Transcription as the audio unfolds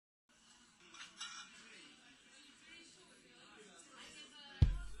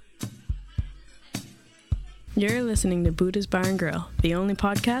You're listening to Buddha's Bar and Grill, the only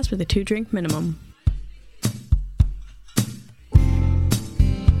podcast with a 2-drink minimum.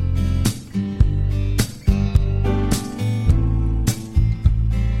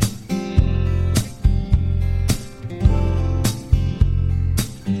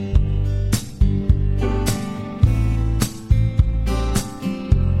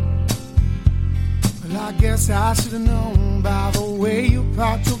 Well, I guess I should have known by the way you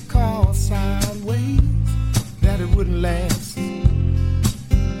parked your car sideways that it wouldn't last.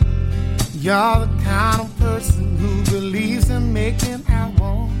 You're the kind of person who believes in making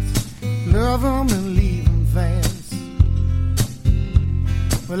albums, love them and leave them fast.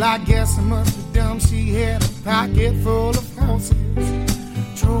 Well, I guess it must be dumb. She had a pocket full of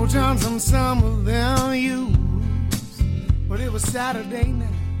horses, Trojans and some of them used. But it was Saturday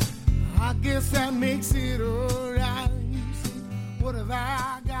night, I guess that makes it alright. You see, what have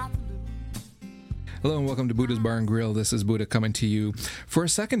I got to do? Hello and welcome to Buddha's Bar and Grill. This is Buddha coming to you for a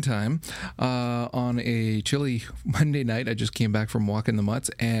second time on a chilly Monday night. I just came back from walking the mutts,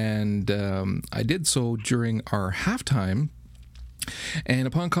 and I did so during our halftime. And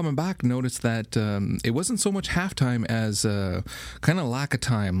upon coming back, noticed that it wasn't so much halftime as kind of lack of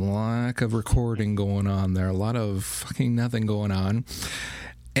time, lack of recording going on there. A lot of fucking nothing going on.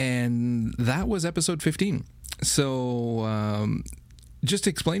 And that was episode 15. So just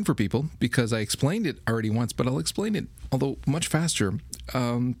to explain for people, because I explained it already once, but I'll explain it, although much faster.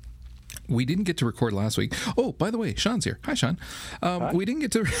 We didn't get to record last week. Oh, by the way, Sean's here. Hi, Sean. Hi. We didn't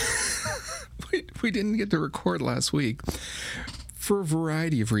get to we didn't get to record last week for a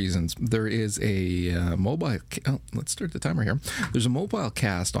variety of reasons. There is a mobile... let's start the timer here. There's a mobile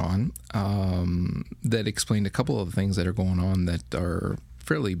cast on that explained a couple of things that are going on that are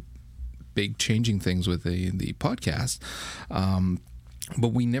fairly big changing things with the podcast. But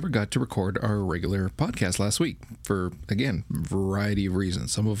we never got to record our regular podcast last week for, again, a variety of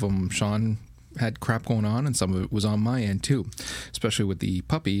reasons. Some of them, Sean had crap going on, and some of it was on my end too, especially with the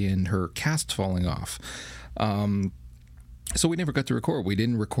puppy and her cast falling off. So we never got to record. We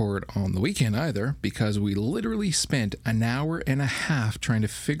didn't record on the weekend either, because we literally spent an hour and a half trying to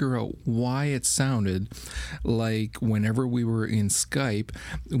figure out why it sounded like whenever we were in Skype,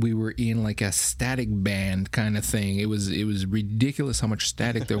 we were in like a static band kind of thing. It was ridiculous how much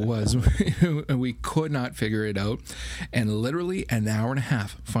static there was. And we could not figure it out. And literally an hour and a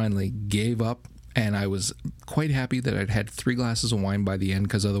half finally gave up. And I was quite happy that I'd had 3 glasses of wine by the end,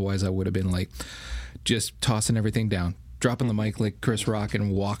 because otherwise I would have been like just tossing everything down, dropping the mic like Chris Rock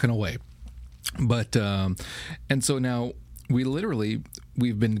and walking away. But and so now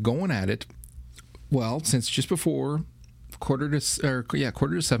we've been going at it, well, since just before quarter to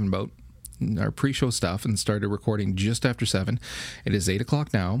 7 about our pre-show stuff, and started recording just after 7. It is 8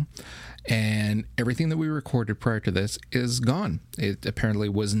 o'clock now, and everything that we recorded prior to this is gone. It apparently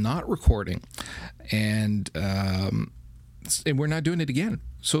was not recording, and we're not doing it again.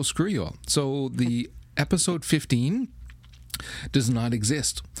 So screw you all. So the episode 15 does not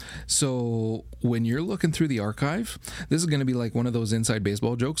exist. So when you're looking through the archive, this is going to be like one of those inside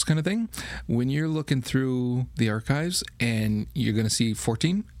baseball jokes kind of thing. When you're looking through the archives and you're going to see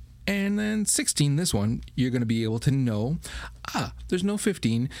 14 and then 16, this one, you're going to be able to know, there's no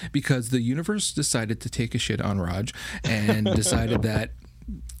 15, because the universe decided to take a shit on Raj and decided that,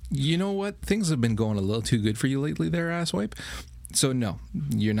 you know what, things have been going a little too good for you lately there, asswipe. So no,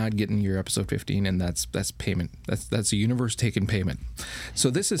 you're not getting your episode 15, and that's payment. That's the universe taking payment. So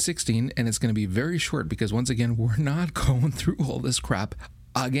this is 16, and it's going to be very short, because once again, we're not going through all this crap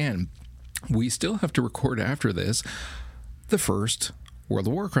again. We still have to record after this the first World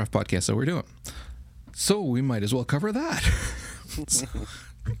of Warcraft podcast that we're doing. So we might as well cover that. So,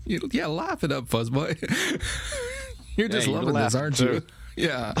 yeah, laugh it up, Fuzzboy. You're just loving this, aren't you?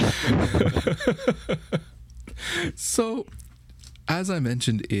 Yeah. So, as I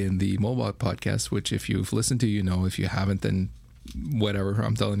mentioned in the mobile podcast, which if you've listened to, you know, if you haven't, then whatever,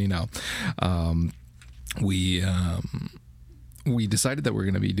 I'm telling you now, we decided that we're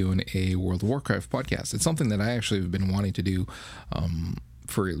going to be doing a World of Warcraft podcast. It's something that I actually have been wanting to do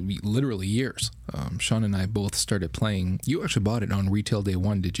for literally years. Sean and I both started playing. You actually bought it on retail day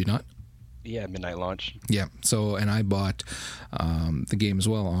 1, did you not? Yeah, midnight launch. Yeah. So, and I bought the game as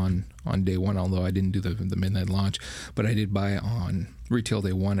well on day 1, although I didn't do the midnight launch, but I did buy it on retail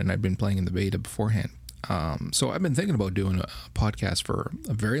day 1, and I'd been playing in the beta beforehand. So I've been thinking about doing a podcast for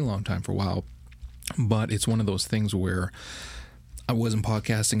a very long time, for a while, but it's one of those things where I wasn't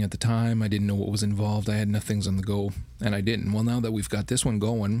podcasting at the time. I didn't know what was involved. I had enough things on the go, and I didn't. Well, now that we've got this one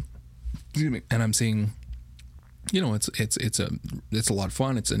going, and I'm seeing it's a lot of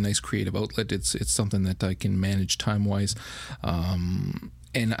fun. It's a nice creative outlet. It's something that I can manage time wise,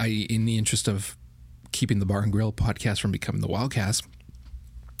 and I, in the interest of keeping the Bar and Grill podcast from becoming the Wildcast,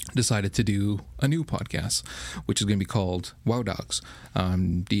 decided to do a new podcast, which is going to be called Wow Dogs,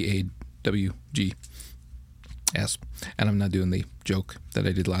 DAWGS. And I'm not doing the joke that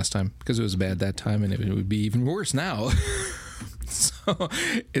I did last time because it was bad that time, and it would be even worse now. So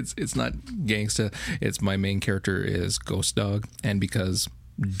it's not gangsta. It's my main character is Ghost Dog, and because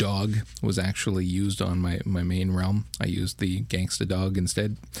dog was actually used on my main realm, I used the gangsta dog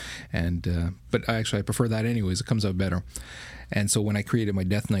instead. And but I prefer that anyways. It comes out better. And so when I created my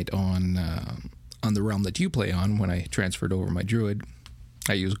Death Knight on the realm that you play on, when I transferred over my druid,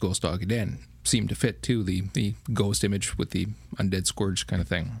 I used Ghost Dog again. Seemed to fit too, the ghost image with the undead scourge kind of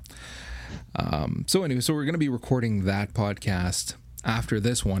thing. So anyway, so we're going to be recording that podcast after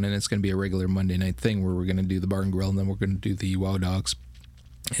this one, and it's going to be a regular Monday night thing where we're going to do the Bar and Grill, and then we're going to do the Wow Dogs.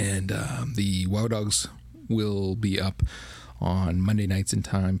 And the Wow Dogs will be up on Monday nights in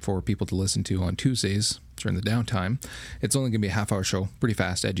time for people to listen to on Tuesdays during the downtime. It's only going to be a half-hour show, pretty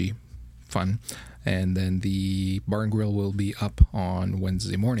fast, edgy, fun. And then the Bar and Grill will be up on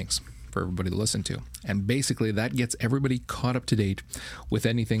Wednesday mornings for everybody to listen to. And basically that gets everybody caught up to date with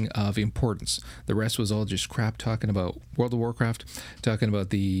anything of importance. The rest was all just crap, talking about World of Warcraft, talking about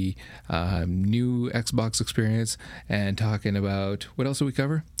the new Xbox experience, and talking about, what else did we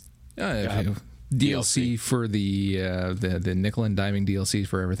cover? DLC for the nickel and diming DLC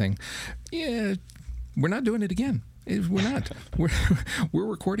for everything. Yeah, we're not doing it again. We're not. We're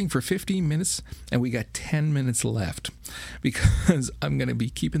recording for 15 minutes, and we got 10 minutes left because I'm going to be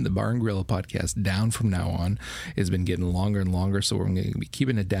keeping the Bar and Grill podcast down from now on. It's been getting longer and longer, so we're going to be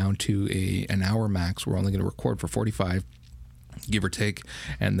keeping it down to an hour max. We're only going to record for 45, give or take,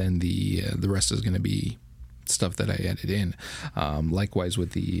 and then the rest is going to be stuff that I edit in. Likewise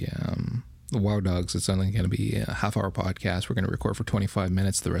with the Wow Dogs, it's only going to be a half-hour podcast. We're going to record for 25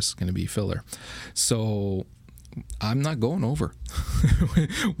 minutes. The rest is going to be filler. So I'm not going over.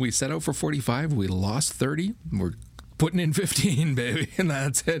 We set out for 45. We lost 30. We're putting in 15, baby, and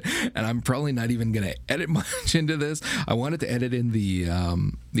that's it. And I'm probably not even going to edit much into this. I wanted to edit in the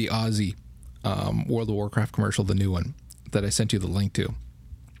Aussie World of Warcraft commercial, the new one that I sent you the link to.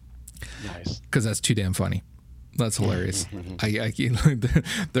 Nice. Because that's too damn funny. That's hilarious.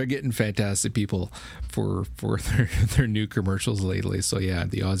 They're getting fantastic people for their new commercials lately. So yeah,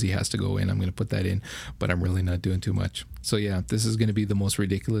 the Aussie has to go in. I'm going to put that in, but I'm really not doing too much. So yeah, this is going to be the most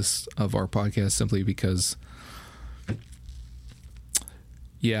ridiculous of our podcasts, simply because,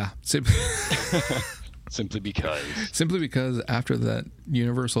 yeah, Simply because after that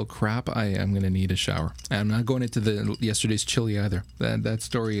Universal crap, I am going to need a shower. I'm not going into yesterday's chili either. That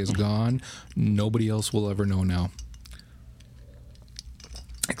story is gone. Nobody else will ever know now,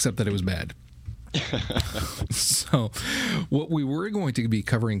 except that it was bad. So what we were going to be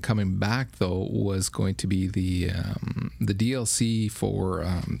covering coming back, though, was going to be the DLC for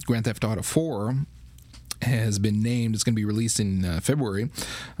Grand Theft Auto 4. Has been named. It's going to be released in February,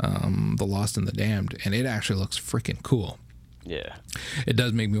 The Lost and the Damned, and it actually looks freaking cool. Yeah, it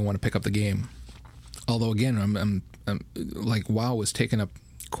does make me want to pick up the game. Although again, I'm like, WoW was taking up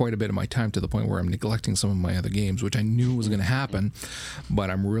quite a bit of my time to the point where I'm neglecting some of my other games, which I knew was going to happen, but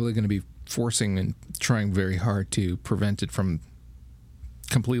I'm really going to be forcing and trying very hard to prevent it from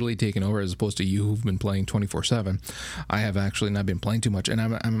completely taking over, as opposed to you who've been playing 24/7. I have actually not been playing too much, and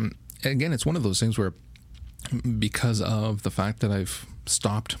I'm again, it's one of those things where, because of the fact that I've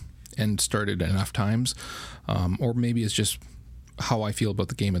stopped and started enough times, or maybe it's just how I feel about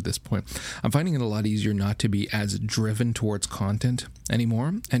the game at this point, I'm finding it a lot easier not to be as driven towards content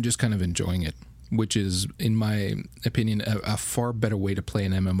anymore and just kind of enjoying it, which is, in my opinion, a far better way to play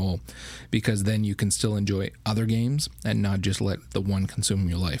an MMO, because then you can still enjoy other games and not just let the one consume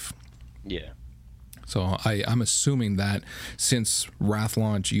your life. Yeah. So I'm assuming that since Wrath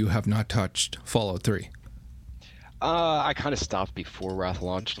launch, you have not touched Fallout 3. I kind of stopped before Wrath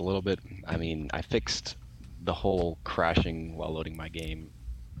launched a little bit. I mean, I fixed the whole crashing while loading my game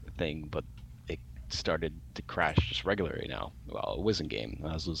thing, but it started to crash just regularly now. Well, it was in game.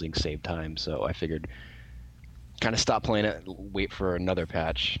 I was losing save time, so I figured kind of stop playing it, wait for another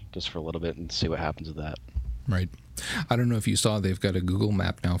patch just for a little bit and see what happens with that. Right. I don't know if you saw, they've got a Google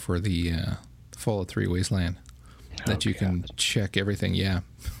map now for the Fallout 3 Wasteland that you can check everything. Yeah,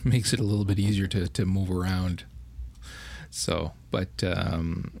 makes it a little bit easier to move around. So, but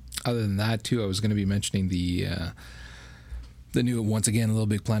other than that, too, I was going to be mentioning the new, once again, Little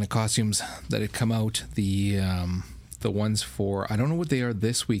Big Planet costumes that had come out. The The ones for, I don't know what they are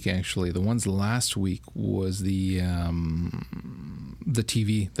this week, actually. The ones last week was the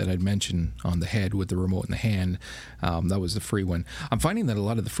TV that I'd mentioned on the head with the remote in the hand. That was the free one. I'm finding that a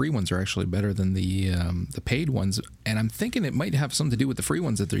lot of the free ones are actually better than the paid ones, and I'm thinking it might have something to do with the free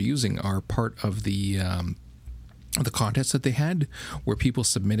ones that they're using are part of the contest that they had, where people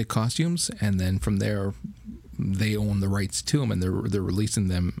submitted costumes, and then from there they own the rights to them, and they're releasing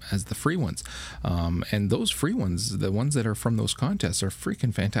them as the free ones. And those free ones, the ones that are from those contests, are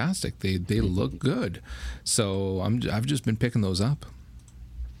freaking fantastic. They look good. So I've just been picking those up.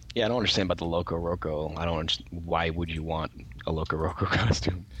 Yeah, I don't understand about the Loco Roco. I don't understand. Why would you want a Loco Roco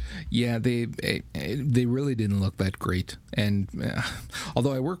costume? Yeah, they really didn't look that great. And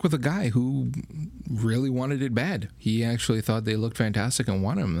although I work with a guy who really wanted it bad, he actually thought they looked fantastic and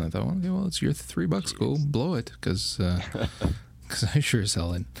wanted them. And I thought, well, okay, well, it's your $3. Go blow it, because I sure as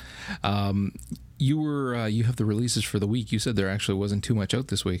hell in. You have the releases for the week. You said there actually wasn't too much out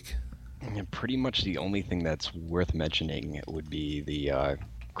this week. Yeah, pretty much the only thing that's worth mentioning would be the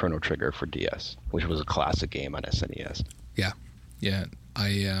Chrono Trigger for DS, which was a classic game on SNES. Yeah.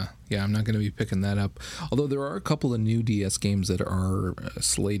 I'm not going to be picking that up. Although there are a couple of new DS games that are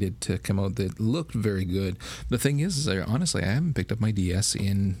slated to come out that looked very good. The thing is honestly, I haven't picked up my DS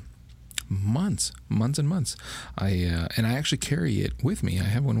in months and months. I actually carry it with me. I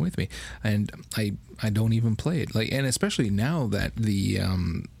have one with me, and I don't even play it. And especially now that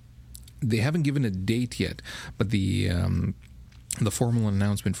they haven't given a date yet, but the formal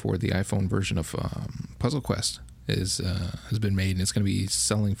announcement for the iPhone version of Puzzle Quest has been made, and it's going to be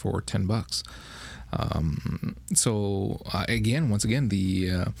selling for $10. So once again,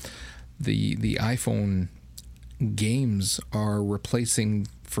 the iPhone games are replacing,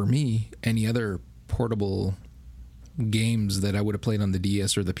 for me, any other portable games that I would have played on the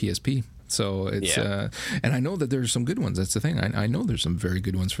DS or the PSP. So it's and I know that there's some good ones. That's the thing. I know there's some very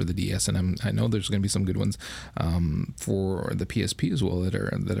good ones for the DS, and I know there's going to be some good ones for the PSP as well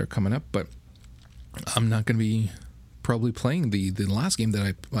that are coming up. But I'm not going to be probably playing the last game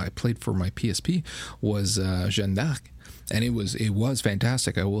that I played for my PSP was Jeanne d'Arc, and it was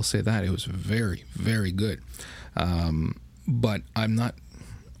fantastic. I will say that it was very, very good. But I'm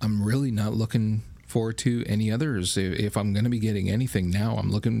really not looking forward to any others. If I'm going to be getting anything now,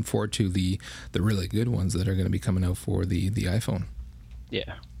 I'm looking forward to the really good ones that are going to be coming out for the iPhone.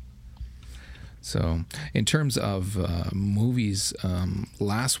 Yeah. So in terms of movies,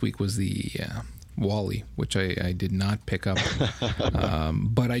 last week was the WALL-E, which I did not pick up,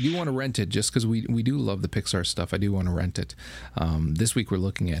 but I do want to rent it just because we do love the Pixar stuff. I do want to rent it. This week we're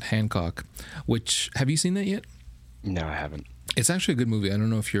looking at Hancock, which, have you seen that yet? No, I haven't. It's actually a good movie. I don't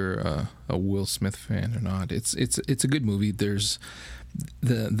know if you're a Will Smith fan or not. It's a good movie. There's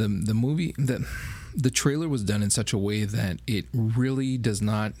the movie, the trailer was done in such a way that it really does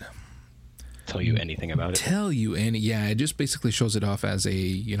not tell you anything about it. It just basically shows it off as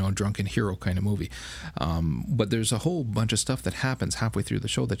a drunken hero kind of movie. But there's a whole bunch of stuff that happens halfway through the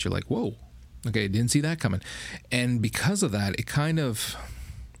show that you're like, whoa, okay, didn't see that coming. And because of that,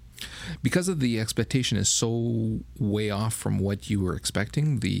 because of the expectation is so way off from what you were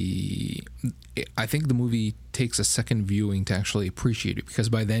expecting, I think the movie takes a second viewing to actually appreciate it, because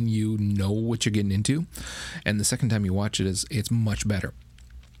by then you know what you're getting into, and the second time you watch it, it's much better.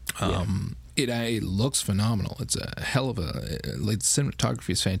 It looks phenomenal. It's a hell of the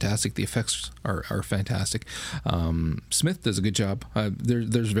cinematography is fantastic. The effects are fantastic. Smith does a good job.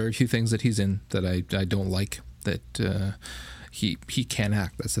 There's very few things that he's in that I don't like. That he can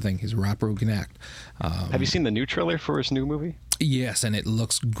act. That's the thing. He's a rapper who can act. Have you seen the new trailer for his new movie? Yes, and it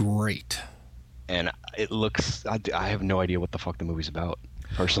looks great. And it looks. I have no idea what the fuck the movie's about,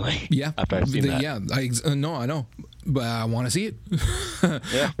 personally. Yeah, after I've seen that. Yeah, I know, but I want to see it.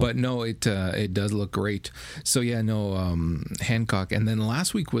 Yeah, but no, it does look great. So yeah, no, Hancock, and then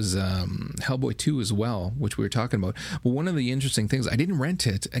last week was Hellboy 2 as well, which we were talking about. But one of the interesting things, I didn't rent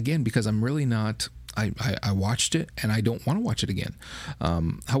it again because I'm really not. I watched it and I don't want to watch it again.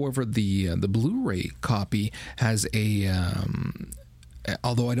 However, the Blu-ray copy has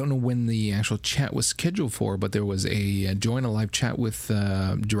although I don't know when the actual chat was scheduled for, but there was a join a live chat with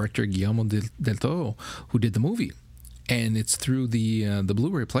director Guillermo del Toro, who did the movie, and it's through the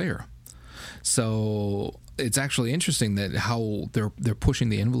Blu-ray player. So it's actually interesting that how they're pushing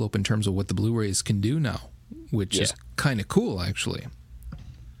the envelope in terms of what the Blu-rays can do now, which is kind of cool, actually.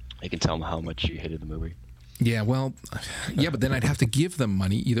 I can tell them how much you hated the movie. Yeah, well, yeah, but then I'd have to give them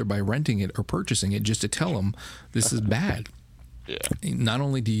money either by renting it or purchasing it just to tell them this is bad. Yeah. Not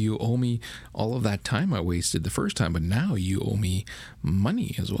only do you owe me all of that time I wasted the first time, but now you owe me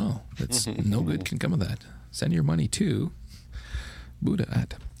money as well. That's no good can come of that. send your money to Buddha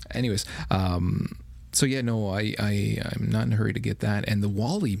at. Anyways, so yeah, no, I'm not in a hurry to get that. And the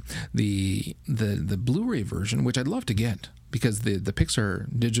WALL-E, the Blu-ray version, which I'd love to get because the Pixar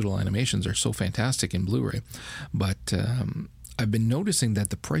digital animations are so fantastic in Blu-ray, but I've been noticing that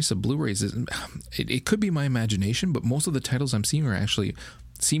the price of Blu-rays it could be my imagination, but most of the titles I'm seeing are actually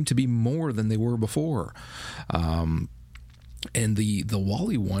seem to be more than they were before. And the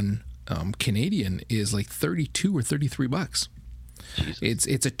WALL-E one, Canadian, is like $32 or $33. Jesus.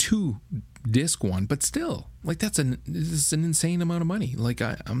 It's a 2-disc one, but still, like it's an insane amount of money. Like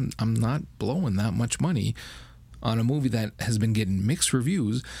I'm not blowing that much money on a movie that has been getting mixed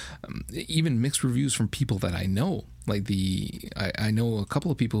reviews, even mixed reviews from people that I know. Like I know a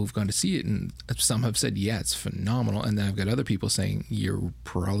couple of people who've gone to see it, and some have said, yeah, it's phenomenal, and then I've got other people saying you're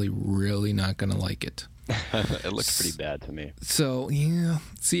probably really not going to like it. It looks pretty bad to me. So yeah,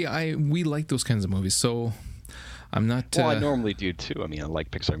 see, we like those kinds of movies, so. I'm not. Well, I normally do too. I mean, I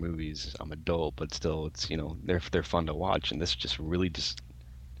like Pixar movies. I'm adult, but still, it's they're fun to watch. And this just really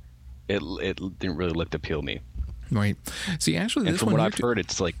it didn't really look to appeal me. Right. See, actually, and this from one what I've heard,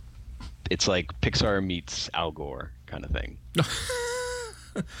 it's like Pixar meets Al Gore kind of thing.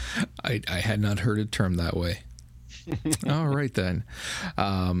 I had not heard it termed that way. All right then.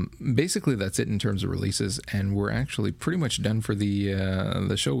 Basically, that's it in terms of releases, and we're actually pretty much done for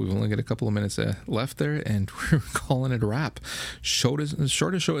the show. We've only got a couple of minutes left there, and we're calling it a wrap. Shortest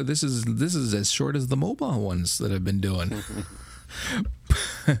show. This is as short as the mobile ones that I've been doing.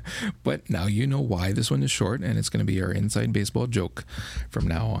 But now you know why this one is short, and it's going to be our inside baseball joke from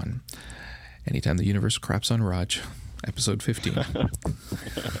now on. Anytime the universe craps on Raj. Episode 15.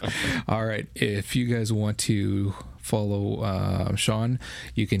 All right. If you guys want to follow Sean,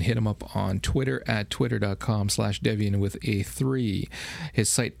 you can hit him up on Twitter at twitter.com/Devian with a 3. His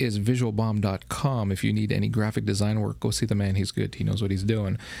site is visualbomb.com. If you need any graphic design work, go see the man. He's good. He knows what he's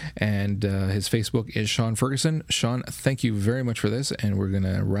doing. And his Facebook is Sean Ferguson. Sean, thank you very much for this. And we're going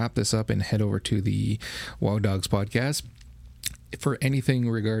to wrap this up and head over to the Wow Dogs podcast. For anything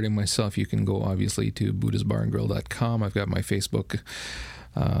regarding myself, you can go obviously to buddhasbarandgrill.com. I've got my Facebook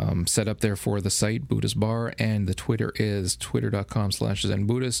set up there for the site, Buddha's Bar, and the Twitter is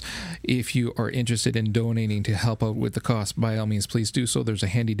twitter.com/ZenBuddhist. If you are interested in donating to help out with the cost, by all means, please do so. There's a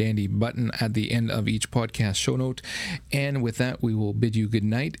handy dandy button at the end of each podcast show note. And with that, we will bid you good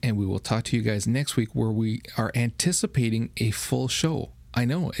night, and we will talk to you guys next week, where we are anticipating a full show. I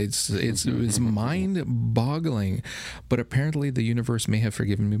know it's mind-boggling, but apparently the universe may have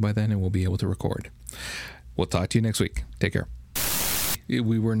forgiven me by then, and we'll be able to record. We'll talk to you next week. Take care.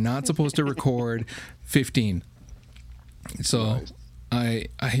 We were not supposed to record 15, so nice.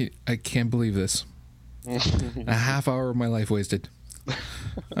 I can't believe this. A half hour of my life wasted.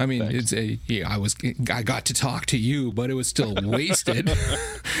 I mean, I got to talk to you, but it was still wasted.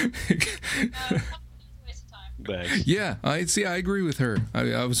 Thanks. Yeah, I agree with her.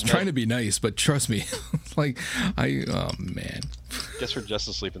 I was trying to be nice, but trust me, oh man. Guess we're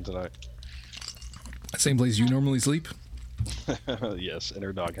just sleeping tonight. Same place you normally sleep? Yes, in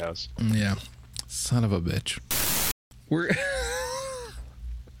her doghouse. Yeah, son of a bitch. We're.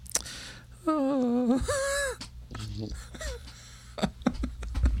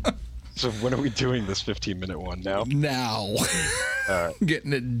 So when are we doing this 15-minute one now? Now. All right.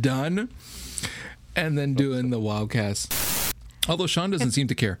 Getting it done. And then doing the Wildcast. Although Sean doesn't seem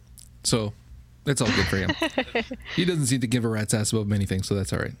to care. So it's all good for him. He doesn't seem to give a rat's ass about many things, so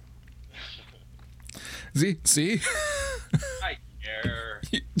that's all right. See? I care.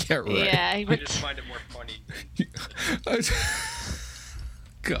 Yeah, right. Yeah, I just find it more funny.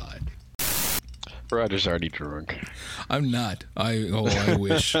 God. Roger's already drunk. I'm not. I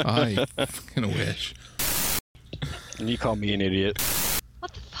wish. I fucking wish. And you call me an idiot.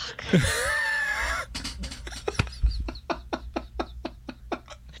 What the fuck?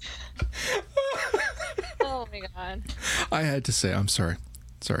 Oh my god. I had to say I'm sorry.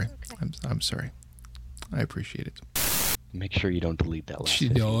 Sorry. Okay. I'm sorry. I appreciate it. Make sure you don't delete that last.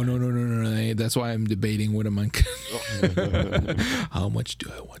 No. That's why I'm debating what am I. How much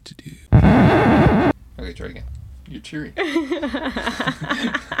do I want to do? Okay, try again. You're cheering. Get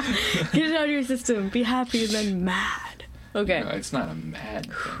it out of your system. Be happy and then mad. Okay. No, it's not a mad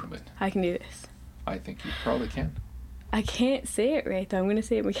thing, but I can do this. I think you probably can. I can't say it right though. I'm gonna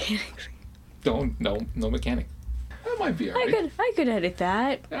say it mechanically. No mechanic. That might be alright. I could edit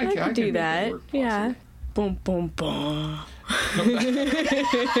that. I could do that. Yeah. Boom, boom, boom.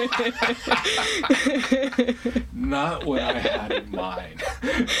 Not what I had in mind.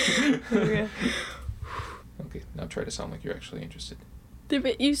 Okay. Okay, now try to sound like you're actually interested.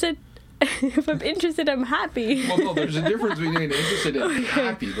 You said If I'm interested, I'm happy. Well, no, there's a difference between interested and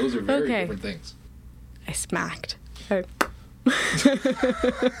happy. Those are very different things. I smacked. Okay.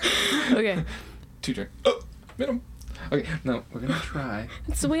 Okay. 2 drink. Oh, minimum. Okay, no, we're gonna try.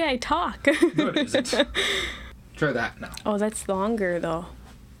 That's the way I talk. No, it isn't. Try that now. Oh, that's longer though.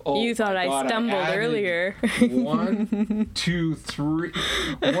 Oh, You thought I stumbled earlier. 1, 2, 3.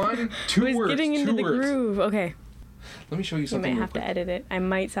 1, 2 I was words. getting into 2 the words. groove. Okay. Let me show you You something. might real have quick. to edit it. I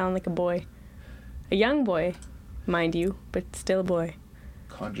might sound like a boy. A young boy, mind you, but still a boy.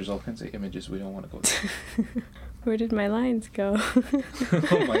 Conjures all kinds of images. We don't want to go there. Where did my lines go?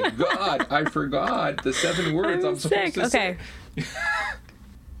 Oh my god, I forgot the 7 words I'm supposed to say. Okay.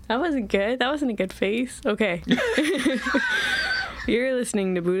 That wasn't good. That wasn't a good face. Okay. You're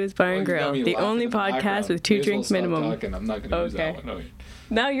listening to Buddha's Bar and Grill, the only podcast with 2 drinks minimum. Talking. I'm not going to use that one. No.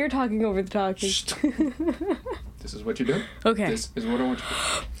 Now you're talking over the talking. Shh. This is what you do? Okay. This is what I want you to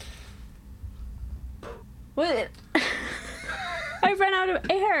do. What? I ran out of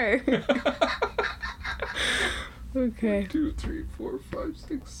air. Okay. 2, 3, 4, 5,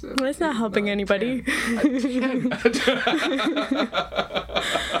 6, 7. Well, it's not 8, helping 9, anybody. 10.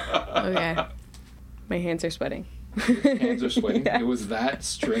 Okay. My hands are sweating. Hands are sweating. Yeah. It was that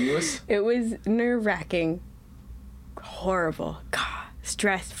strenuous. It was nerve-wracking. Horrible. God,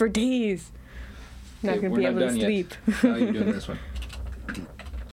 stress for days. Not Okay, going to we're be not able to done yet. sleep. How are you doing this one?